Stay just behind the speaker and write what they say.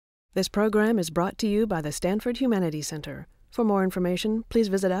This program is brought to you by the Stanford Humanities Center. For more information, please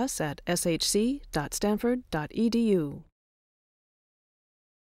visit us at shc.stanford.edu.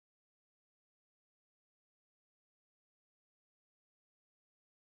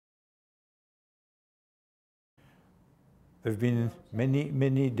 There have been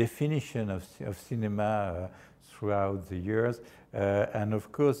many definitions of cinema throughout the years, and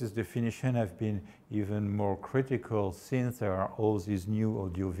of course this definition has been even more critical since there are all these new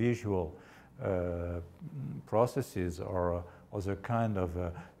audiovisual processes or other kind of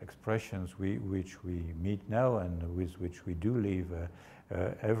expressions which we meet now and with which we do live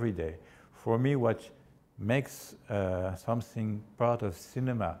every day. For me, what makes something part of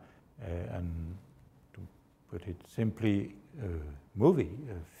cinema, and put it simply, a movie,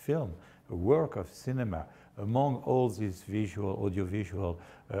 a film, a work of cinema, among all these audiovisual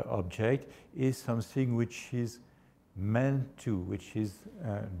objects, is something which is meant to, which is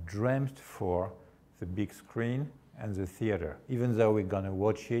dreamt for the big screen and the theater, even though we're going to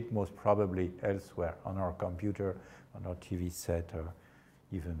watch it most probably elsewhere, on our computer, on our TV set, or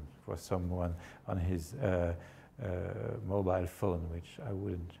even for someone on his mobile phone, which I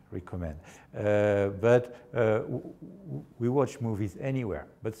wouldn't recommend. But we watch movies anywhere.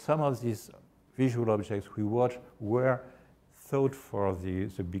 But some of these visual objects we watch were thought for the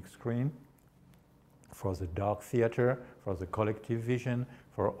big screen, for the dark theater, for the collective vision,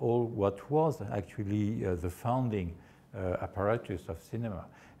 for all what was actually the founding apparatus of cinema.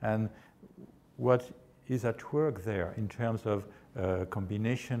 And what is at work there in terms of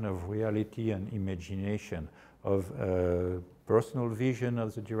combination of reality and imagination, of personal vision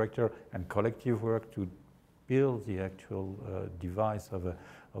of the director and collective work to build the actual device of a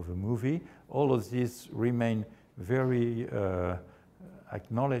movie. All of these remain very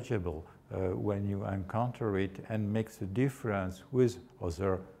acknowledgeable when you encounter it, and makes a difference with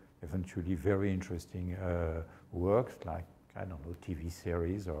other eventually very interesting works like, I don't know, TV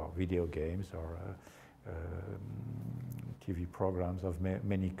series or video games or TV programs of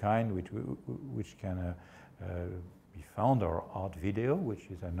many kind, which can be found, or art video, which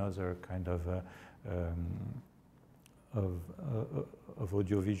is another kind of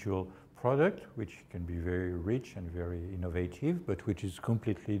audiovisual product, which can be very rich and very innovative, but which is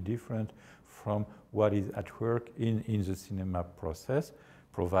completely different from what is at work in the cinema process,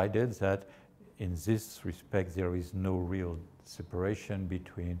 provided that in this respect there is no real separation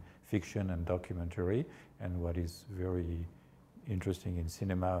between fiction and documentary. And what is very interesting in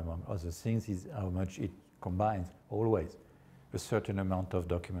cinema, among other things, is how much it combines always a certain amount of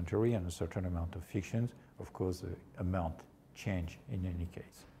documentary and a certain amount of fiction. Of course, the amount change in any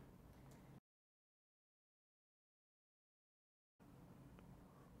case.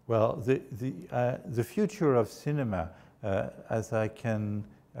 Well, the future of cinema, the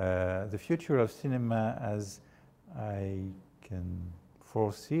future of cinema as I can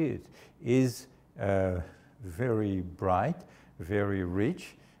foresee it, is very bright, very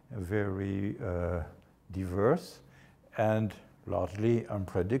rich, very diverse, and largely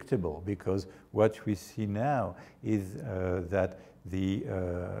unpredictable, because what we see now is that the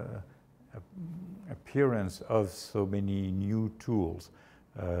appearance of so many new tools,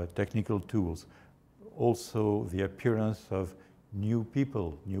 technical tools, also the appearance of new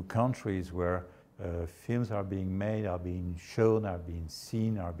people, new countries where films are being made, are being shown, are being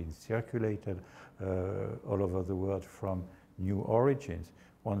seen, are being circulated all over the world from new origins.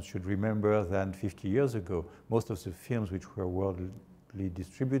 One should remember that 50 years ago, most of the films which were worldly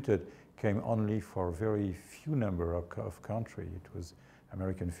distributed came only for a very few number of countries. It was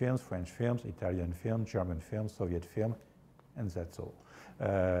American films, French films, Italian films, German films, Soviet films, and that's all.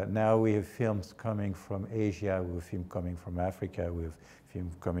 Now we have films coming from Asia, we have films coming from Africa, we have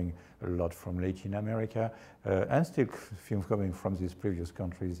films coming a lot from Latin America, and still films coming from these previous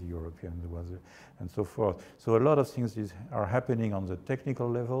countries, the European, and so forth. So a lot of things are happening on the technical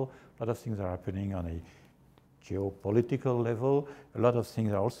level, a lot of things are happening on a geopolitical level, a lot of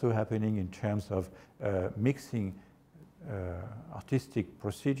things are also happening in terms of mixing artistic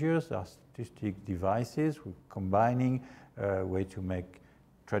procedures, artistic devices, combining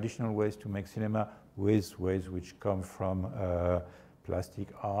traditional ways to make cinema with ways which come from plastic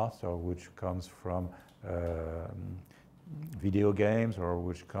art, or which comes from video games, or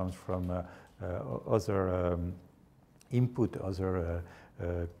which comes from other input, other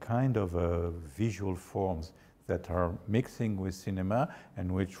kind of visual forms that are mixing with cinema, and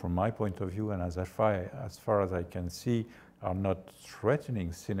which, from my point of view, and as far as I can see, are not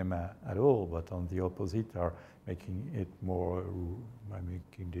threatening cinema at all, but on the opposite, are making it more,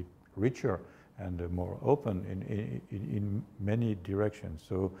 making it richer and more open in many directions.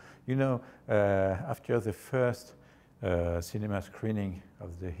 So, you know, after the first cinema screening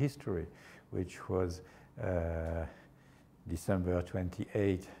of the history, which was December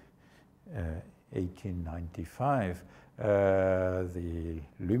 28, 1895, the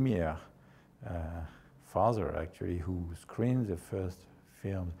Lumière father, actually, who screened the first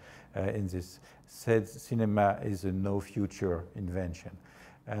film in this, said cinema is a no future invention.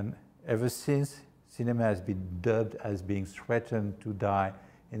 And ever since, cinema has been dubbed as being threatened to die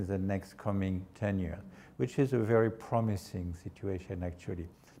in the next coming 10 years, which is a very promising situation, actually,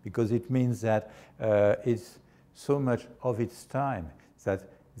 because it means that it's so much of its time that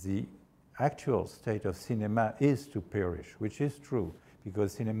the actual state of cinema is to perish, which is true,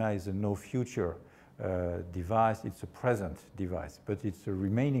 because cinema is a no future device. It's a present device, but it's a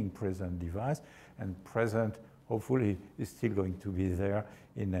remaining present device, and present hopefully is still going to be there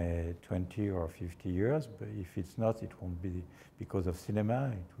in 20 or 50 years. But if it's not, it won't be because of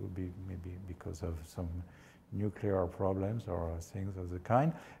cinema. It will be maybe because of some nuclear problems or things of the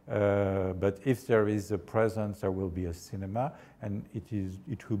kind. But if there is a presence, there will be a cinema, and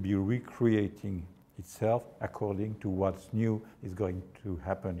it will be recreating itself according to what's new is going to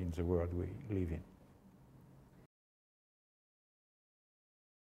happen in the world we live in.